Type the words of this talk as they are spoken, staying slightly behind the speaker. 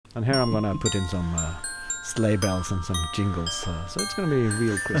And here I'm gonna put in some sleigh bells and some jingles, so it's gonna be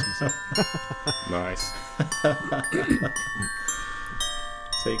real Christmas. Nice.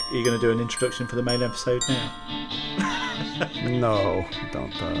 So you're going to do an introduction for the main episode now? No,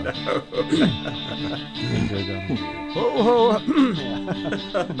 don't. Ho ho!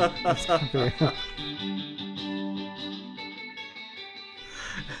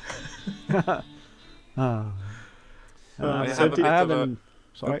 I haven't.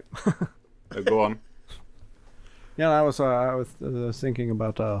 Sorry. Go on. Yeah, I was thinking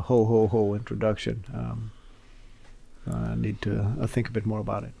about a ho ho ho introduction. I need to think a bit more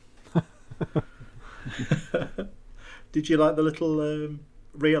about it. Did you like the little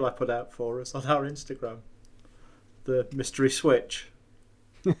reel I put out for us on our Instagram? The mystery switch.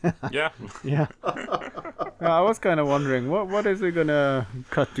 Yeah. Yeah. I was kind of wondering what is it gonna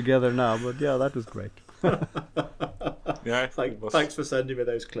cut together now, but yeah, that was great. Yeah. Thanks for sending me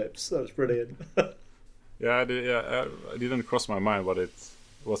those clips. That was brilliant. Yeah, I didn't cross my mind what it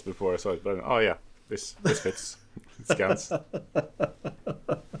was before I saw it, but oh yeah, this fits. It scans.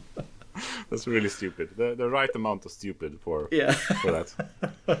 That's really stupid. The right amount of stupid for that.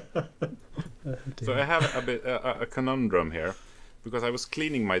 So I have a conundrum here, because I was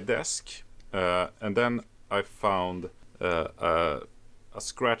cleaning my desk, and then I found a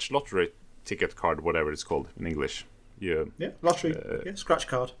scratch lottery ticket card, whatever it's called in English. Lottery. Scratch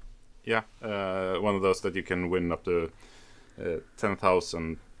card. Yeah, one of those that you can win up to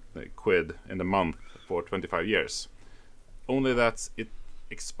 10,000 quid in a month for 25 years. Only that it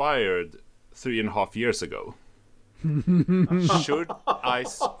expired 3.5 years ago. Should I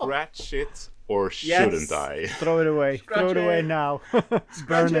scratch it or shouldn't I? Throw it away. Throw it away now.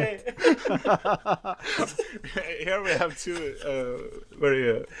 Burn it. Here we have two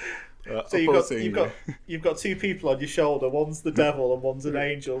very so you've got two people on your shoulder. One's the devil and one's an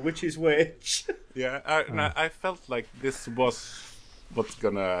angel. Which is which? Yeah, I felt like this was what's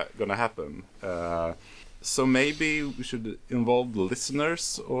gonna happen. So maybe we should involve the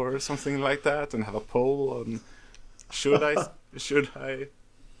listeners or something like that and have a poll on should I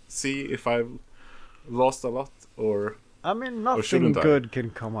see if I've lost a lot or I mean, nothing good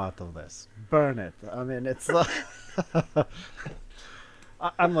can come out of this. Burn it. I mean, it's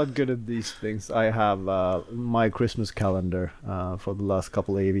I'm not good at these things. I have my Christmas calendar for the last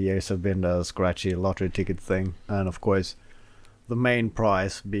couple of years have been the scratchy lottery ticket thing, and of course the main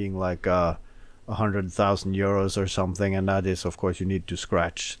prize being like 100,000 euros or something, and that is, of course, you need to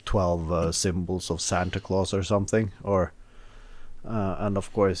scratch 12 symbols of Santa Claus or something, or and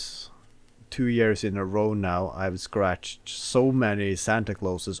of course 2 years in a row now I've scratched so many Santa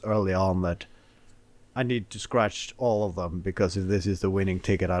Clauses early on that I need to scratch all of them, because if this is the winning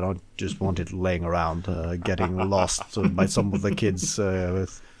ticket, I don't just want it laying around getting lost by some of the kids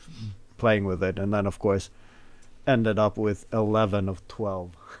playing with it. And then of course ended up with 11 of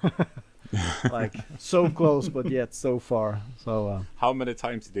 12. Like so close but yet so far. So how many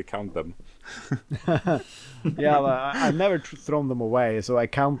times did you count them? Yeah, I've never thrown them away, so I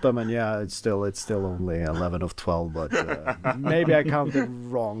count them, and yeah, it's still only 11 of 12, but maybe I counted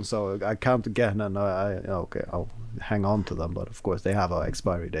wrong, so I count again, and okay, I'll hang on to them, but of course they have an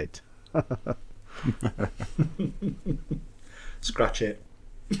expiry date. Scratch it.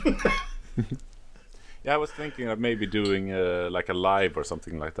 Yeah, I was thinking of maybe doing like a live or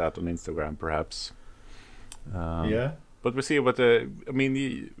something like that on Instagram, perhaps. Yeah. But we see what I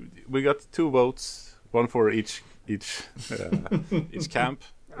mean. We got 2 votes, one for each camp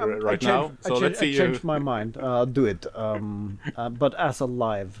right now. So let's see. I changed my mind. I'll do it, but as a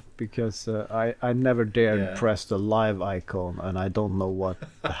live, because I never dared press the live icon, and I don't know what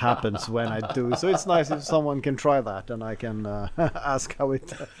happens when I do. So it's nice if someone can try that, and I can ask how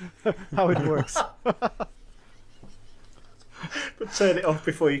it works. But turn it off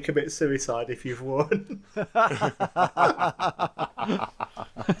before you commit suicide if you've won.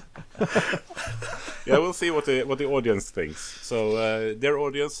 Yeah, we'll see what the audience thinks. So, dear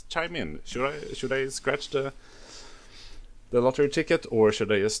audience, chime in. Should I scratch the lottery ticket, or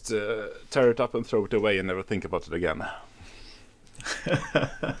should I just tear it up and throw it away and never think about it again?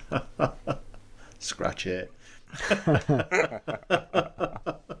 Scratch it.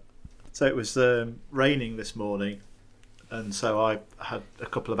 So it was raining this morning. And so I had a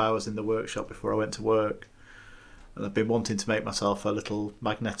couple of hours in the workshop before I went to work. And I've been wanting to make myself a little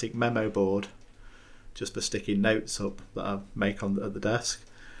magnetic memo board just for sticking notes up that I make at the desk.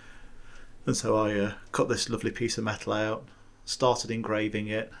 And so I cut this lovely piece of metal out, started engraving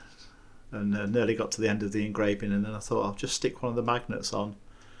it, and nearly got to the end of the engraving. And then I thought I'll just stick one of the magnets on,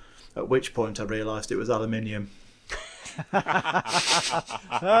 at which point I realised it was aluminium.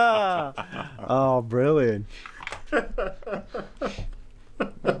 Oh, brilliant.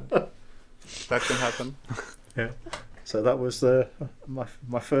 That can happen. Yeah. So that was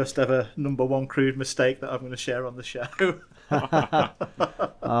my first ever #1 Crude mistake that I'm going to share on the show.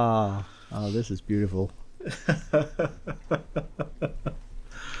 Oh, this is beautiful.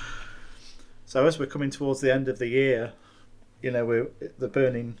 So as we're coming towards the end of the year, the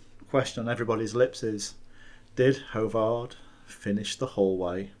burning question on everybody's lips is, did Haavard finish the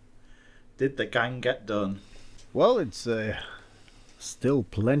hallway? Did the gang get done? Well, it's still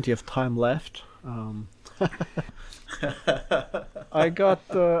plenty of time left. I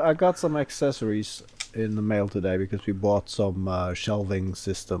got some accessories in the mail today because we bought some shelving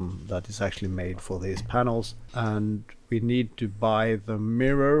system that is actually made for these panels, and we need to buy the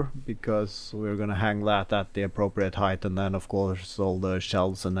mirror because we're gonna hang that at the appropriate height, and then of course all the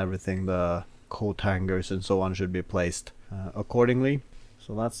shelves and everything, the coat hangers and so on, should be placed accordingly.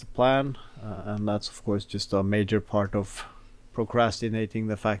 So that's the plan, and that's of course just a major part of procrastinating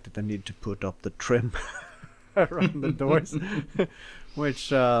the fact that I need to put up the trim around the doors, which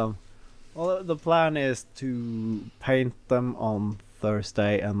the plan is to paint them on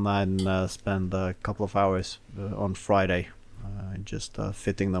Thursday and then spend a couple of hours on Friday just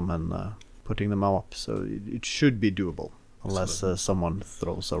fitting them and putting them up, so it should be doable unless someone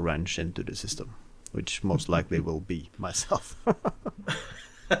throws a wrench into the system, which most likely will be myself.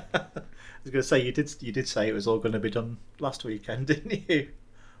 I was going to say, you did say it was all going to be done last weekend, didn't you?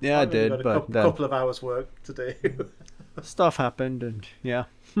 Yeah, I did, got but a couple of hours work to do. Stuff happened, and yeah.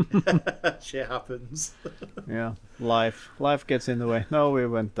 Shit happens. Yeah, life gets in the way. No, we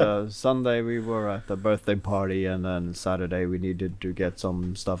went Sunday. We were at the birthday party, and then Saturday we needed to get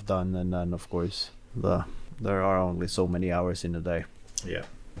some stuff done, and then of course there are only so many hours in a day. Yeah,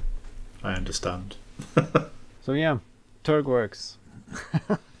 I understand. So yeah, Turgworks.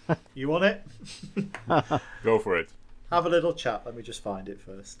 You want it? Go for it. Have a little chat. Let me just find it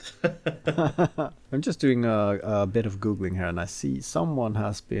first. I'm just doing a bit of Googling here, and I see someone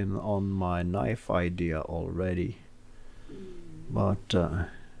has been on my knife idea already. But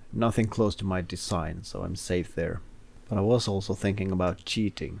nothing close to my design, so I'm safe there. But I was also thinking about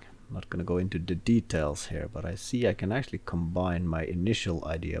cheating. I'm not going to go into the details here, but I see I can actually combine my initial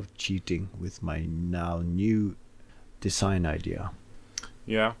idea of cheating with my now new design idea.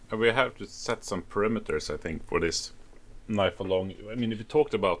 Yeah, and we have to set some perimeters, I think, for this knife along. I mean, if you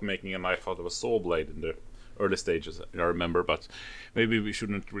talked about making a knife out of a saw blade in the early stages, I remember, but maybe we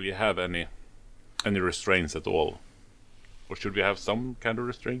shouldn't really have any restraints at all. Or should we have some kind of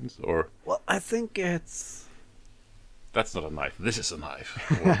restraints? Or Well, I think it's... That's not a knife, this is a knife.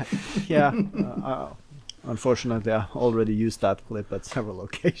 Yeah. Unfortunately, I already used that clip at several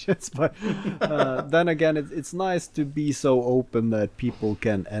occasions, but then again, it's nice to be so open that people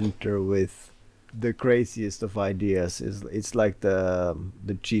can enter with the craziest of ideas. It's like the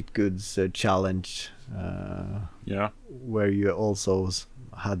cheat goods challenge, Yeah. where you also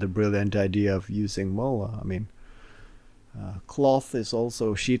had the brilliant idea of using, cloth is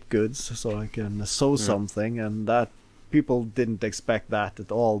also sheet goods, so I can sew something, and that people didn't expect that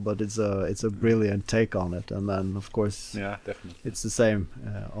at all, but it's a brilliant take on it. And then of course, Yeah, definitely. it's the same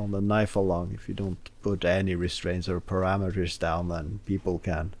on the knife along. If you don't put any restraints or parameters down, then people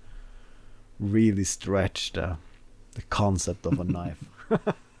can really stretch the concept of a knife.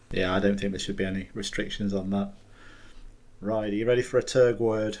 Yeah, I don't think there should be any restrictions on that. Right, are you ready for a Turg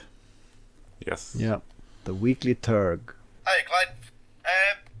word? Yes. Yeah, the weekly Turg. Hi, Glenn.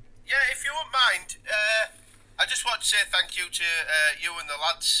 Yeah, if you wouldn't mind, I just want to say thank you to you and the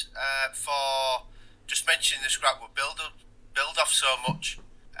lads for just mentioning the scrapbook build-off so much.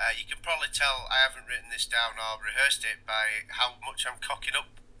 You can probably tell I haven't written this down or rehearsed it by how much I'm cocking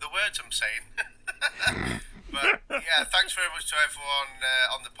up the words I'm saying. But yeah, thanks very much to everyone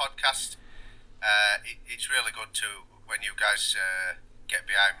on the podcast. It's really good to when you guys get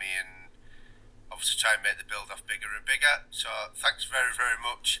behind me and obviously try and make the build-off bigger and bigger. So thanks very, very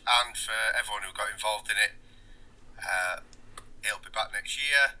much, and for everyone who got involved in it. It'll be back next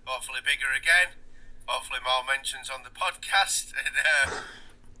year, hopefully bigger again, hopefully more mentions on the podcast, and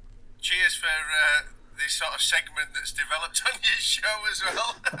cheers for this sort of segment that's developed on your show as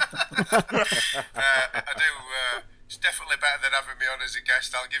well. I do, it's definitely better than having me on as a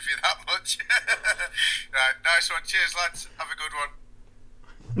guest, I'll give you that much. Right, nice one, cheers lads, have a good one.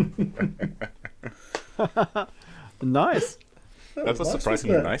 Nice. That was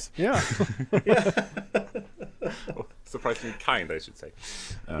surprisingly nice. Yeah. Oh, surprisingly kind, I should say.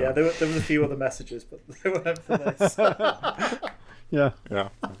 Yeah, there was a few other messages, but they weren't for this. Yeah. Yeah.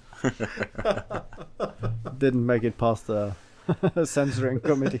 Didn't make it past the censoring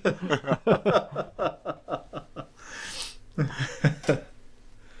committee.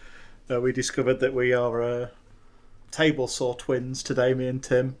 We discovered that we are table saw twins today, me and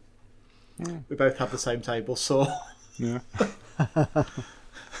Tim. We both have the same table saw. Yeah.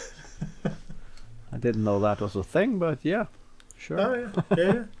 I didn't know that was a thing, but yeah, sure. Oh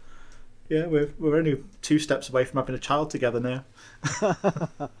yeah. We're only 2 steps away from having a child together now.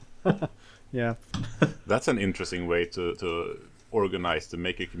 Yeah. That's an interesting way to organize the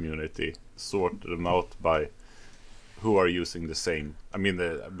maker community, sort them out by who are using the same. I mean,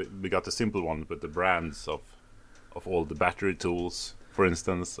 we got the simple one with the brands of all the battery tools, for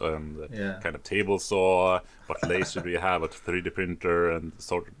instance, and the kind of table saw, what laser do you have, what 3D printer, and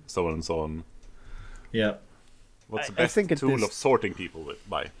so on and so on. Yeah. What's the best tool of sorting people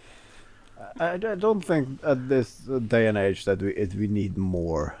by? I don't think at this day and age that we need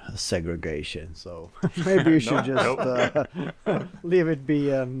more segregation. So maybe we should just leave it be,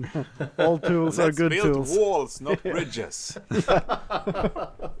 and all tools are good build tools. Walls, not bridges.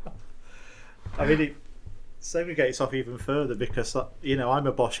 I mean, it segregates off even further because I'm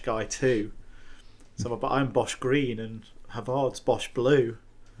a Bosch guy too. So, but I'm Bosch green and Haavard's Bosch blue.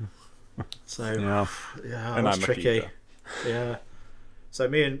 So yeah, and that's I'm tricky. Makita. Yeah. So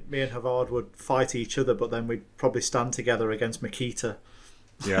me and Haavard would fight each other, but then we'd probably stand together against Makita.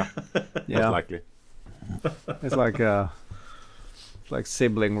 Yeah, Yeah. most likely. It's like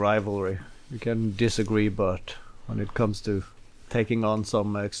sibling rivalry. You can disagree, but when it comes to taking on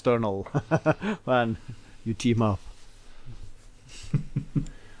some external man, you team up.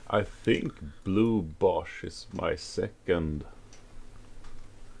 I think Blue Bosch is my second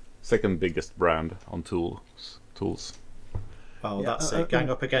biggest brand on tools. Oh, Yeah, that's it. Gang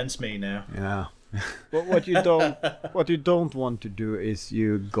up against me now. Yeah. But what you don't want to do is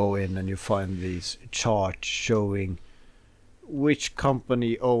you go in and you find these charts showing which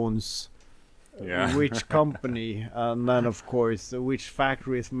company owns which company, and then of course which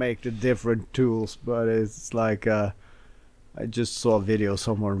factories make the different tools. But it's like I just saw a video of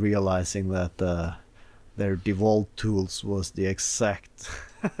someone realizing that their DeWalt tools was the exact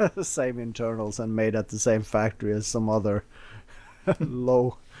same internals and made at the same factory as some other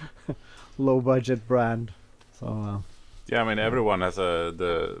low budget brand. So yeah, I mean everyone has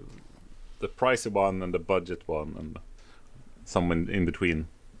the pricey one and the budget one and some in between.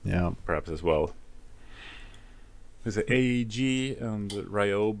 yeah. Perhaps as well. There's an AEG and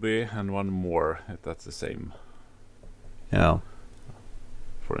Ryobi and one more, if that's the same, Yeah.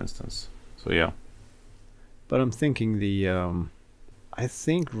 for instance. So yeah. But I'm thinking I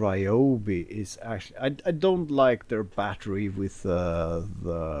think Ryobi is actually. I don't like their battery with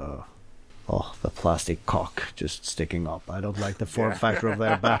the plastic cock just sticking up. I don't like the form factor of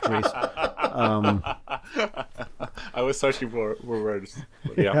their batteries. I was searching for words.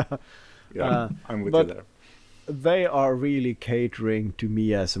 But yeah. I'm with you there. They are really catering to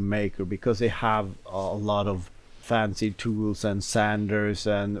me as a maker because they have a lot of fancy tools and sanders,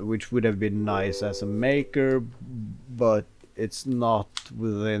 and which would have been nice as a maker, but it's not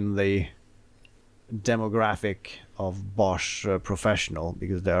within the demographic of Bosch professional,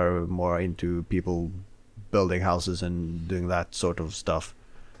 because they're more into people building houses and doing that sort of stuff.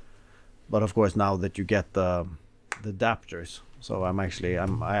 But of course, now that you get the adapters, so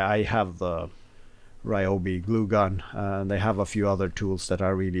I have the Ryobi glue gun, and they have a few other tools that I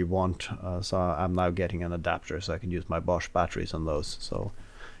really want, so I'm now getting an adapter so I can use my Bosch batteries on those. So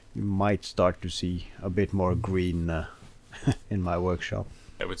you might start to see a bit more green in my workshop.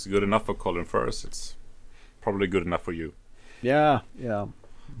 If it's good enough for Colin Furze, it's probably good enough for you. Yeah,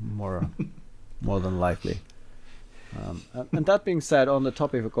 more than likely. And that being said, on the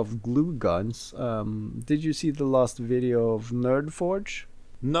topic of glue guns, did you see the last video of Nerdforge?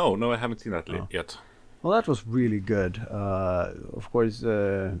 No, I haven't seen that yet. Well, that was really good. Of course,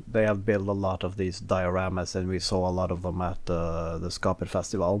 they have built a lot of these dioramas, and we saw a lot of them at the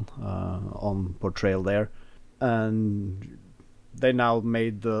Skaperfetivalen on portrayal there. And they now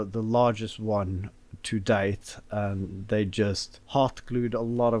made the largest one to date, and they just hot glued a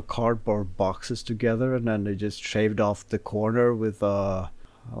lot of cardboard boxes together, and then they just shaved off the corner with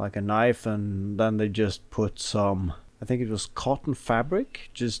like a knife, and then they just put some, I think it was cotton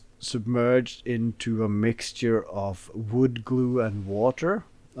fabric, just submerged into a mixture of wood glue and water,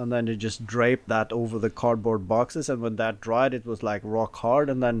 and then they just draped that over the cardboard boxes, and when that dried it was like rock hard.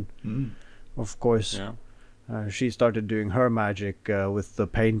 And then of course she started doing her magic with the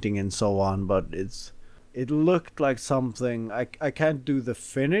painting and so on, but it looked like something. I can't do the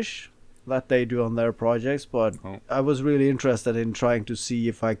finish, that they do on their projects, but I was really interested in trying to see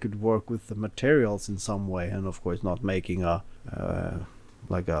if I could work with the materials in some way, and of course not making a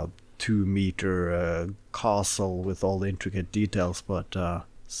like a 2-meter castle with all the intricate details, but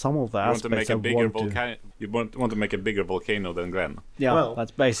some of the aspects I want to. You want to make a bigger volcano than Glenn. Yeah, well,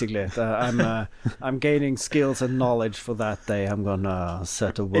 that's basically it. I'm gaining skills and knowledge for that day. I'm gonna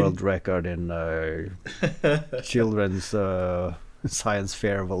set a world record in children's science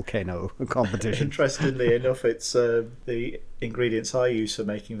fair volcano competition. Interestingly enough, it's the ingredients I used for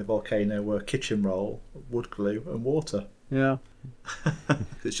making the volcano were kitchen roll, wood glue, and water. Yeah.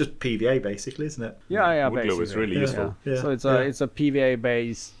 It's just PVA basically, isn't it? Yeah. Wood glue is really useful. Yeah. So it's a PVA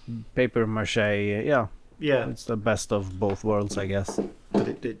based paper mache. Yeah. It's the best of both worlds, I guess. But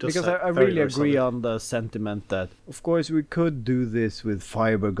it does because I very, really very agree solid. on the sentiment that, of course, we could do this with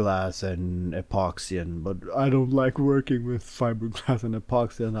fiberglass and epoxy, but I don't like working with fiberglass and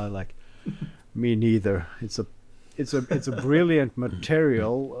epoxy, and I like me neither. It's a brilliant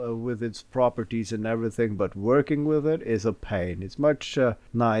material with its properties and everything, but working with it is a pain. It's much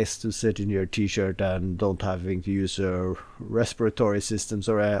nice to sit in your t-shirt and don't having to use respiratory systems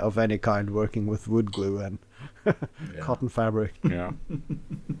or of any kind working with wood glue and cotton fabric. Yeah.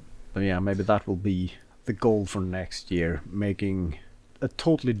 But yeah, maybe that will be the goal for next year, making a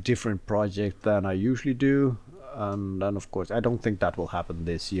totally different project than I usually do. And then, of course, I don't think that will happen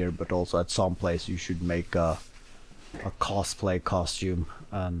this year, but also at some place you should make a cosplay costume.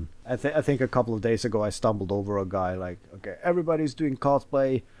 And I think a couple of days ago I stumbled over a guy like, okay, everybody's doing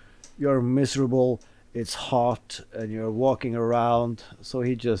cosplay, you're miserable, it's hot, and you're walking around. So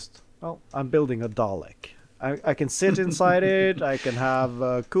he just, I'm building a Dalek. I can sit inside it, I can have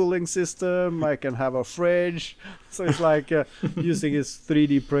a cooling system, I can have a fridge. So it's like using his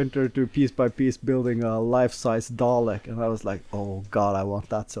 3D printer to piece by piece building a life-size Dalek. And I was like, oh god, I want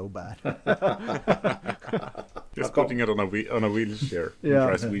that so bad. Just putting it on a wheelchair. Yeah.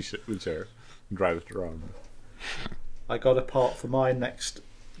 Nice wheelchair. Drive it around. I got a part for my next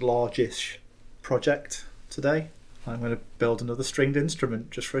largish project today. I'm going to build another stringed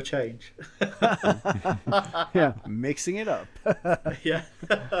instrument just for a change. Yeah, mixing it up. Yeah.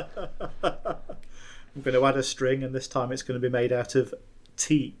 I'm going to add a string, and this time it's going to be made out of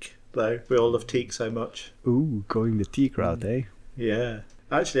teak, though. We all love teak so much. Ooh, going the teak route, eh? Yeah.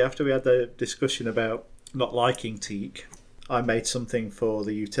 Actually, after we had the discussion about not liking teak, I made something for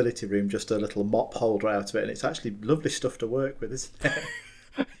the utility room, just a little mop holder out of it, and it's actually lovely stuff to work with, isn't it?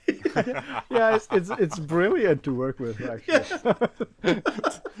 Yeah, it's brilliant to work with, actually.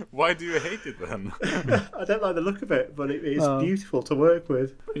 Why do you hate it then? I don't like the look of it, but it is beautiful to work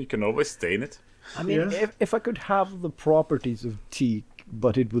with. You can always stain it. I mean, if I could have the properties of teak,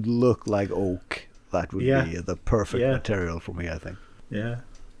 but it would look like oak, that would be the perfect material for me, I think. Yeah.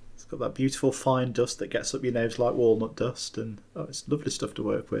 It's got that beautiful fine dust that gets up your nose like walnut dust, and it's lovely stuff to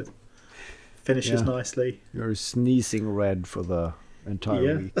work with. Finishes nicely. You're sneezing red for the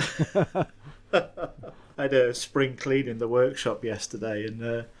entire week. I had a spring clean in the workshop yesterday,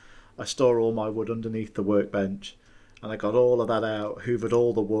 and I store all my wood underneath the workbench, and I got all of that out, hoovered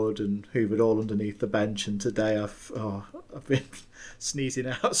all the wood and hoovered all underneath the bench, and today I've been sneezing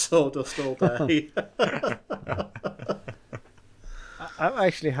out sawdust all day. I've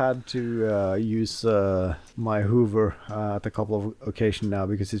actually had to use my hoover at a couple of occasions now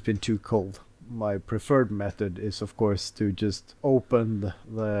because it's been too cold. My preferred method is, of course, to just open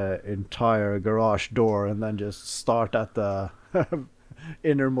the entire garage door and then just start at the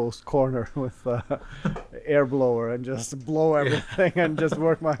innermost corner with air blower and just blow everything and just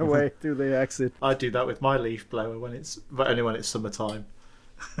work my way to the exit. I do that with my leaf blower but only when it's summertime.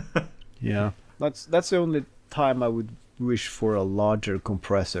 Yeah, that's the only time I would wish for a larger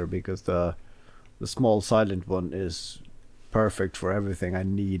compressor, because the small silent one is perfect for everything I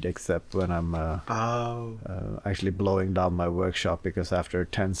need except when I'm actually blowing down my workshop, because after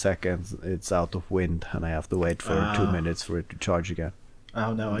 10 seconds it's out of wind and I have to wait for 2 minutes for it to charge again.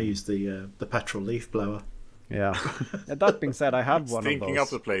 Oh no, I use the petrol leaf blower. Yeah. And that being said, I have one of those. Stinking up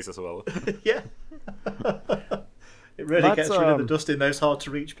the place as well. Yeah. It really gets rid of the dust in those hard to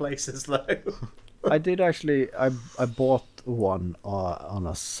reach places though. I did actually, I bought one on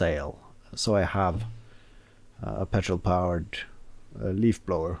a sale, so I have a petrol powered leaf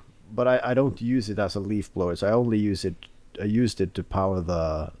blower, but I don't use it as a leaf blower, so I used it to power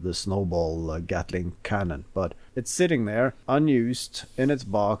the snowball Gatling cannon, but it's sitting there unused in its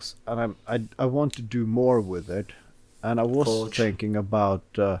box, and I want to do more with it, and I was thinking about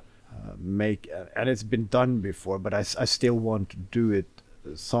and it's been done before, but I still want to do it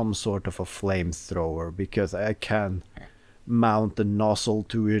some sort of a flamethrower, because I can mount a nozzle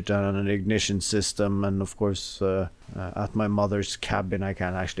to it and an ignition system, and of course at my mother's cabin I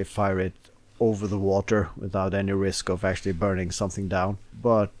can actually fire it over the water without any risk of actually burning something down.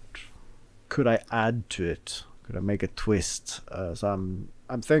 But could I add to it? Could I make a twist? So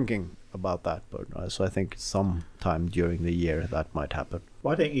I'm thinking about that, but so I think sometime during the year that might happen.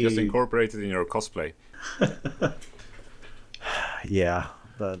 Why don't you just incorporate it in your cosplay? Yeah,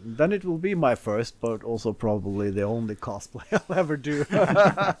 but then it will be my first, but also probably the only cosplay I'll ever do.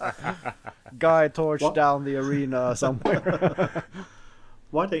 Guy torch down the arena somewhere.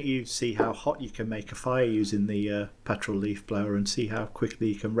 Why don't you see how hot you can make a fire using the petrol leaf blower, and see how quickly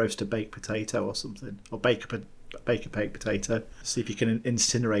you can roast a baked potato or something, or bake a baked potato. See if you can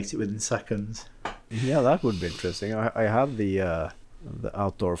incinerate it within seconds. Yeah, that would be interesting. I have the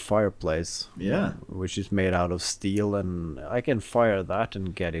outdoor fireplace, Yeah. which is made out of steel, and I can fire that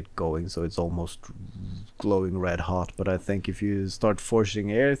and get it going so it's almost glowing red hot. But I think if you start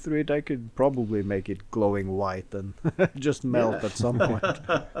forcing air through it, I could probably make it glowing white and just melt at some point.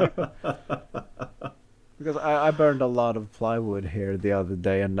 Because I burned a lot of plywood here the other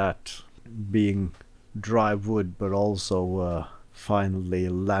day, and that being dry wood but also finely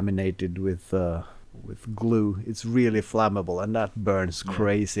laminated with glue, it's really flammable, and that burns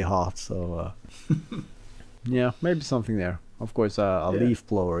crazy hot. So yeah, maybe something there. Of course, a leaf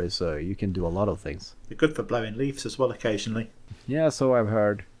blower is you can do a lot of things. They're good for blowing leaves as well occasionally. Yeah, so I've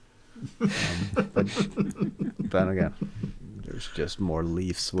heard. But then again, there's just more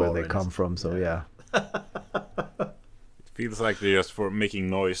leaves where they come from. So yeah. It feels like they're just for making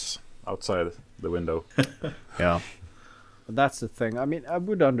noise outside the window. Yeah. That's the thing. I mean, I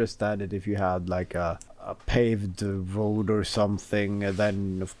would understand it if you had like a paved road or something,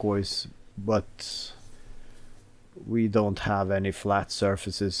 then of course, but we don't have any flat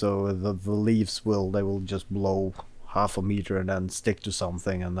surfaces, so the leaves will just blow half a meter and then stick to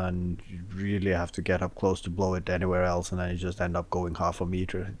something, and then you really have to get up close to blow it anywhere else, and then you just end up going half a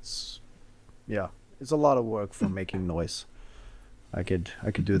meter. It's a lot of work for making noise. I could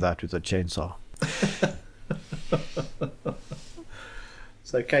do that with a chainsaw.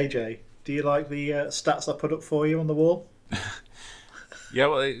 So KJ, do you like the stats I put up for you on the wall? Yeah,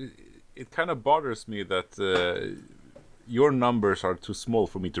 well, it kind of bothers me that your numbers are too small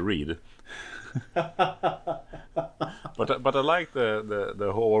for me to read. but I like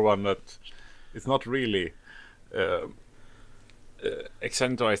the whole one that it's not really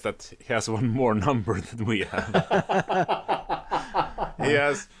accentuates that he has one more number than we have. He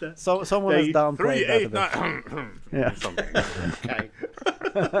has Someone has downplayed 3, 8, that a 9. Yeah. Something. Okay.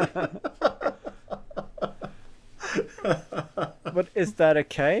 But is that a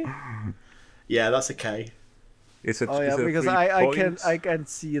K? Yeah, that's a K. Is it? Oh yeah, is it because 3 points? I can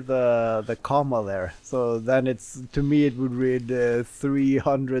see the comma there. So then it's, to me it would read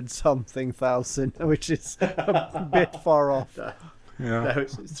 300 something thousand, which is a bit far off. No,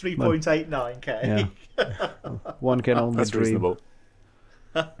 it's 3.89K. Yeah. One can only That's dream. reasonable.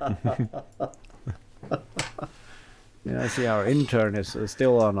 Yeah, I see our intern is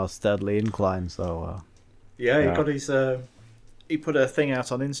still on a steadily incline. So Yeah, he got his. He put a thing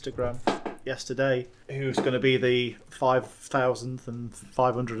out on Instagram yesterday. Who's going to be the 5,000th and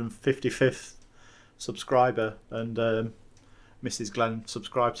 555th subscriber? And Mrs. Glenn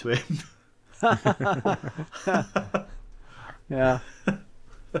subscribed to him. yeah.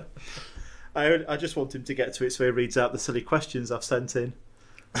 I just want him to get to it so he reads out the silly questions I've sent in.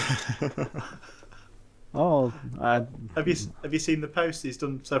 Oh, Have you seen the post? He's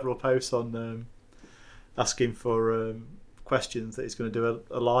done several posts on asking for questions that he's going to do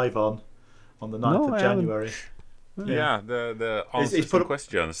a live on the 9th of January. Yeah, the answers He's put to up-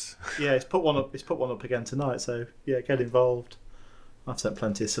 questions. Yeah, he's put one up. He's put one up again tonight. So yeah, get involved. I've sent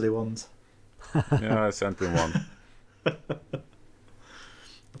plenty of silly ones. Yeah, I sent him one. I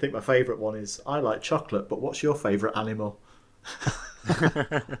think my favourite one is, I like chocolate, but what's your favourite animal?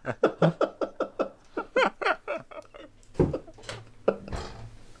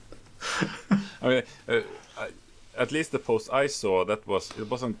 I mean, at least the post I saw, it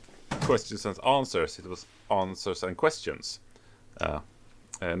wasn't questions and answers. It was answers and questions,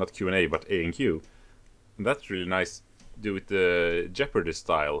 not Q&A, but A and Q. And that's really nice. Do it the Jeopardy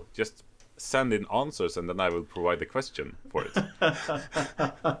style. Just send in answers, and then I will provide the question for it.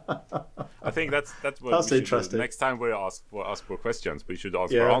 I think that's what That's we should interesting. do. Next time we ask for questions, we should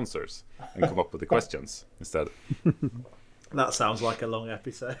ask for answers and come up with the questions instead. That sounds like a long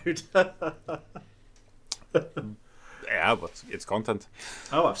episode. Yeah, but it's content.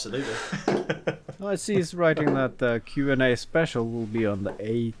 Oh, absolutely. Oh, I see he's writing that the Q&A special will be on the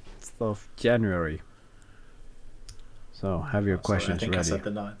 8th of January. So have your questions I think ready. I said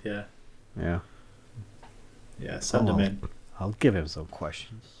the 9th. Yeah. Yeah. Yeah. Send them in. I'll give him some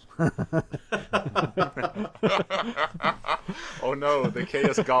questions. Oh no, the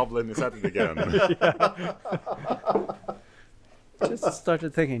Chaos Goblin is at it again. Just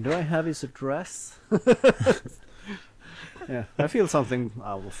started thinking, do I have his address? Yeah, I feel something.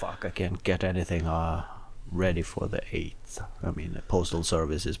 Oh well, fuck! I can't get anything ready for the 8th. I mean, the postal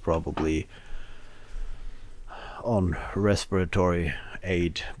service is probably on respiratory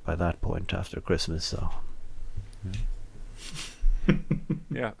aid by that point after Christmas. So.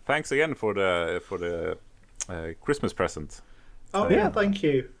 Yeah, thanks again for the Christmas present. Oh yeah, thank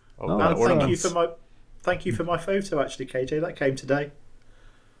you. And thank you for my photo actually, KJ. That came today.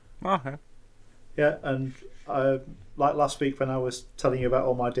 Oh, yeah. Yeah, and like last week when I was telling you about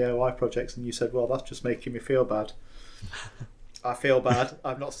all my DIY projects, and you said, "Well, that's just making me feel bad." I feel bad.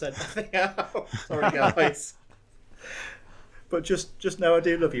 I've not said nothing out. Sorry, guys. But just know I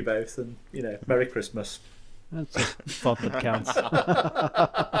do love you both, and Merry Christmas. That's a thought that counts.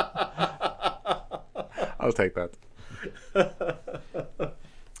 I'll take that.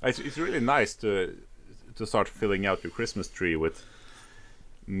 It's really nice to start filling out your Christmas tree with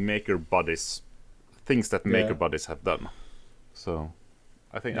maker bodies, things that maker bodies have done. So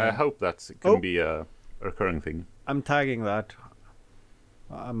I hope that can be a recurring thing. I'm tagging that.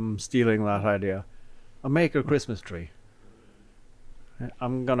 I'm stealing that idea. A maker Christmas tree.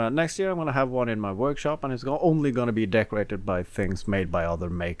 Next year I'm gonna have one in my workshop, and it's only gonna be decorated by things made by other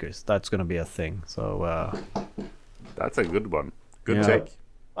makers. That's gonna be a thing. So that's a good one. Good take.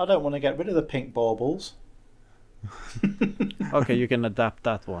 I don't want to get rid of the pink baubles. Okay, you can adapt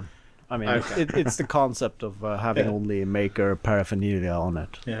that one. I mean, it's the concept of having only maker paraphernalia on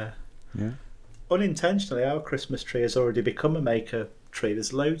it. Yeah. Unintentionally, our Christmas tree has already become a maker tree.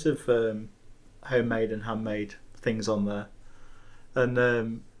 There's loads of homemade and handmade things on there.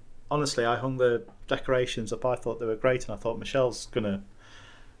 And honestly, I hung the decorations up. I thought they were great, and I thought Michelle's going to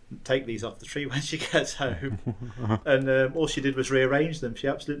take these off the tree when she gets home. And all she did was rearrange them. She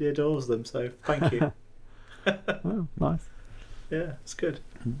absolutely adores them, so thank you. Oh, nice. Yeah, it's good.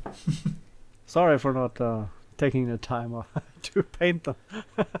 Sorry for not taking the time off to paint them.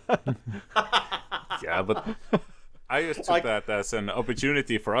 Yeah, but I just took that as an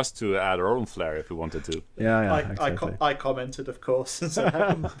opportunity for us to add our own flair if we wanted to. Yeah, exactly. I commented, of course, and said,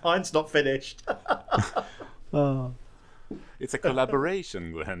 "Mine's not finished." Oh. It's a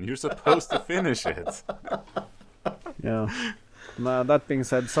collaboration, Glenn. You're supposed to finish it. Yeah. Now, that being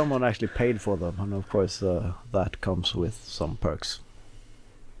said, someone actually paid for them, and of course that comes with some perks.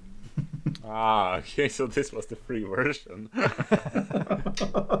 Okay, so this was the free version.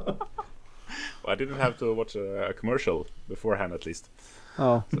 Well, I didn't have to watch a commercial beforehand, at least.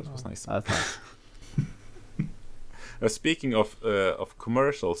 Oh, so that was nice. That's nice. Speaking of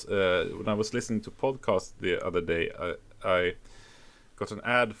commercials, when I was listening to podcasts the other day, I got an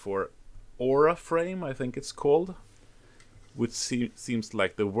ad for Aura Frame, I think it's called, which seems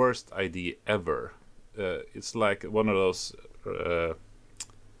like the worst idea ever. It's like one of those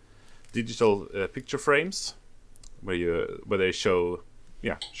digital picture frames where they show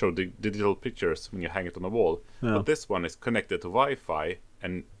the digital pictures when you hang it on a wall. Yeah. But this one is connected to Wi-Fi,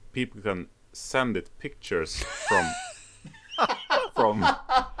 and people can send it pictures from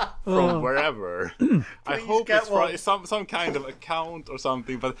wherever. I hope it's from some kind of account or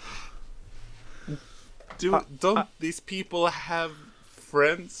something. But don't these people have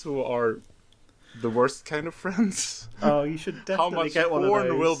friends who are the worst kind of friends? Oh, you should definitely get one of those. How much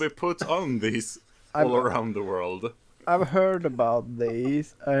porn will be put on these all around the world? I've heard about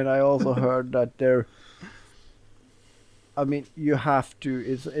these, and I also heard that they're. I mean, you have to.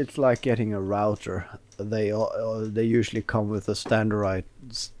 It's like getting a router. They usually come with a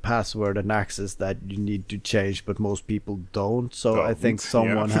standardized password and access that you need to change, but most people don't. So I think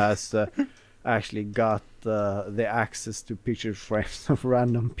someone has actually got the access to picture frames of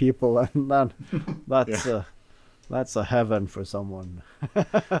random people, and then that's a heaven for someone.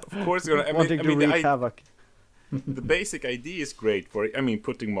 Of course, wanting to wreak havoc. The basic idea is great for,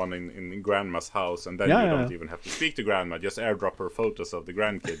 putting one in grandma's house, and then you don't even have to speak to grandma, just airdrop her photos of the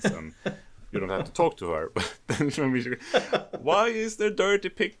grandkids, and you don't have to talk to her. But then why is there dirty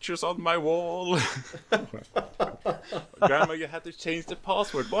pictures on my wall? Grandma, you had to change the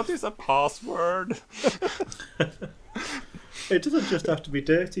password. What is a password? It doesn't just have to be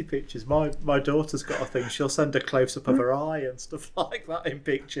dirty pictures. My daughter's got a thing. She'll send a close-up of her eye and stuff like that in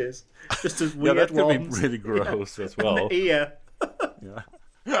pictures. Just as weird that could ones. be really gross as well. And the ear.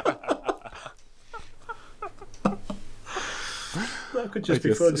 That could just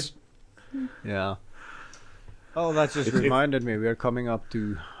be fun. Yeah. Oh, that just It's- reminded me. We're coming up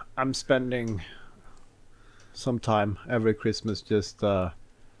to. I'm spending some time every Christmas just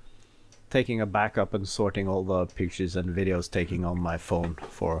taking a backup and sorting all the pictures and videos taking on my phone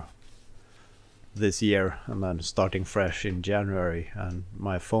for this year, and then starting fresh in January. And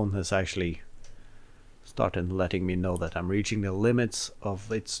my phone has actually started letting me know that I'm reaching the limits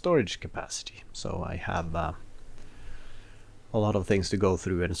of its storage capacity. So I have a lot of things to go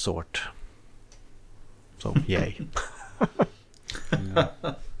through and sort. So yay.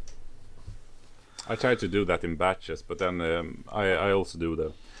 I try to do that in batches, but then I also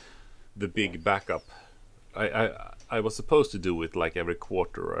do the big backup. I was supposed to do it like every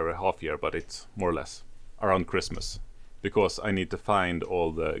quarter or every half year, but it's more or less around Christmas, because I need to find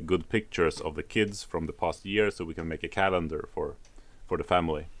all the good pictures of the kids from the past year so we can make a calendar for the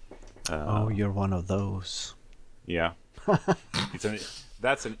family. Oh, you're one of those. Yeah.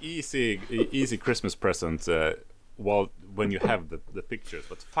 That's an easy Christmas present when you have the pictures,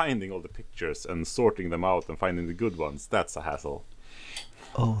 but finding all the pictures and sorting them out and finding the good ones, that's a hassle.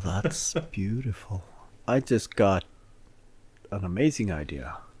 Oh, that's beautiful. I just got an amazing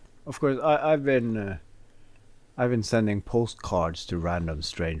idea. Of course, I've been sending postcards to random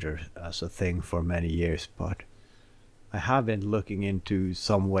strangers as a thing for many years, but I have been looking into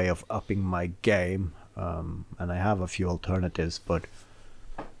some way of upping my game, and I have a few alternatives, but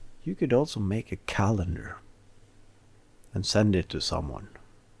you could also make a calendar and send it to someone.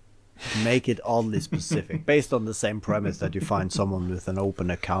 Make it oddly specific, based on the same premise that you find someone with an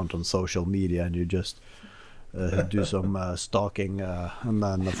open account on social media and you just do some stalking, and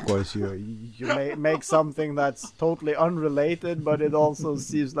then of course you make something that's totally unrelated, but it also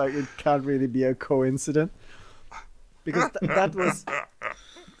seems like it can't really be a coincidence, because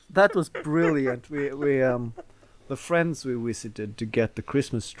that was brilliant. We the friends we visited to get the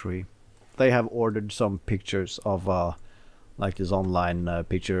Christmas tree, they have ordered some pictures of like this online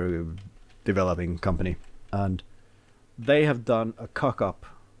picture developing company, and they have done a cock-up,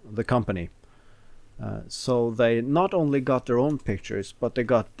 the company. So they not only got their own pictures, but they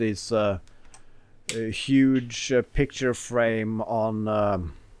got this huge picture frame on,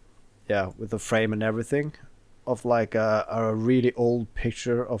 with a frame and everything, of like a really old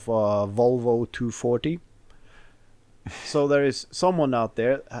picture of a Volvo 240. So there is someone out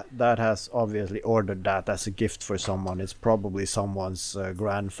there that has obviously ordered that as a gift for someone. It's probably someone's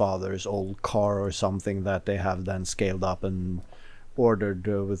grandfather's old car or something that they have then scaled up and ordered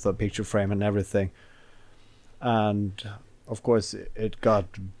with a picture frame and everything. And of course it got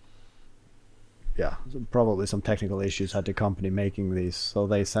probably some technical issues at the company making these, so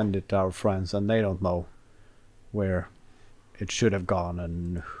they send it to our friends and they don't know where it should have gone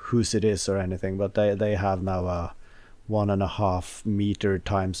and whose it is or anything, but they have now a 1.5 meter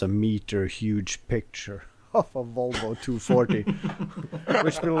times a meter huge picture of a Volvo 240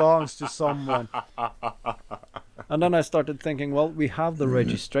 which belongs to someone. And then I started thinking, well, we have the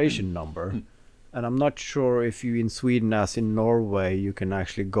registration number, and I'm not sure if you in Sweden as in Norway you can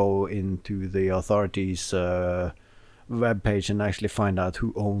actually go into the authorities webpage and actually find out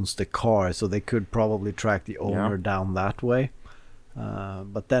who owns the car, so they could probably track the owner down that way.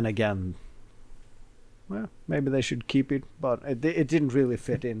 But then again, well, maybe they should keep it, but it didn't really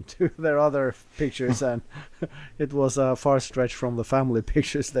fit into their other pictures, and it was a far stretch from the family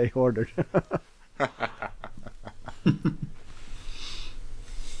pictures they ordered.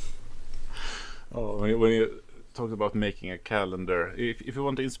 Oh, when you talked about making a calendar, if you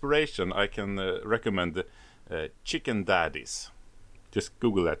want inspiration, I can recommend Chicken Daddies. Just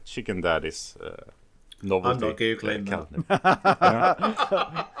Google that, Chicken Daddies novelty. I'm not Googling calendar.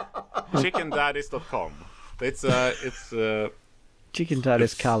 Chickendaddies.com. It's Chicken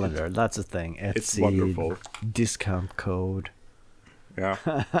Daddy's calendar, that's a thing. It's wonderful. Discount code. Yeah.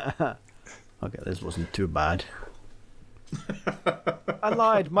 Okay, this wasn't too bad. I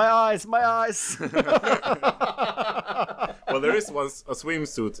lied. My eyes. Well, there is a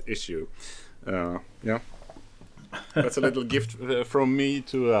swimsuit issue. Yeah. That's a little gift from me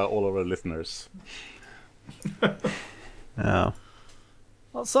to all of our listeners. Yeah.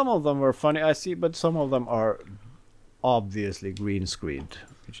 Well, some of them were funny, I see, but some of them are obviously green screened,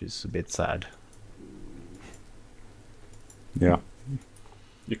 which is a bit sad. Yeah.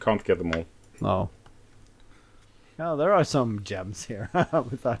 You can't get them all. No. Yeah, there are some gems here,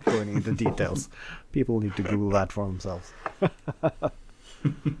 without going into details. People need to Google that for themselves.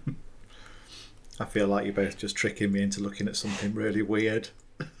 I feel like you're both just tricking me into looking at something really weird.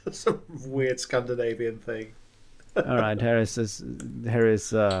 Some weird Scandinavian thing. Alright, here is it's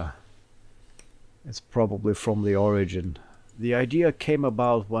probably from the origin. The idea came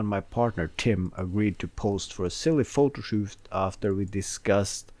about when my partner Tim agreed to post for a silly photo shoot after we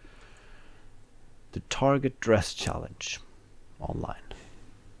discussed the Target dress challenge online.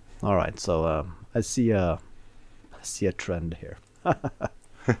 All right, so I see a trend here.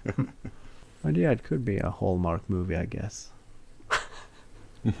 But yeah, it could be a Hallmark movie, I guess.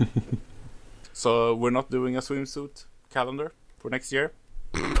 So we're not doing a swimsuit calendar for next year?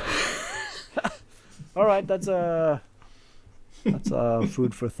 All right, that's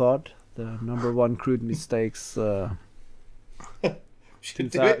food for thought. The #1 Crude mistakes Should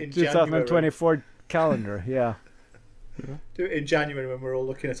do it in 2024 calendar. Yeah. Do it in January when we're all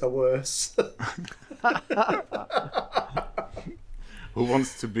looking at our worst. Who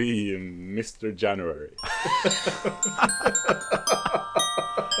wants to be Mr. January?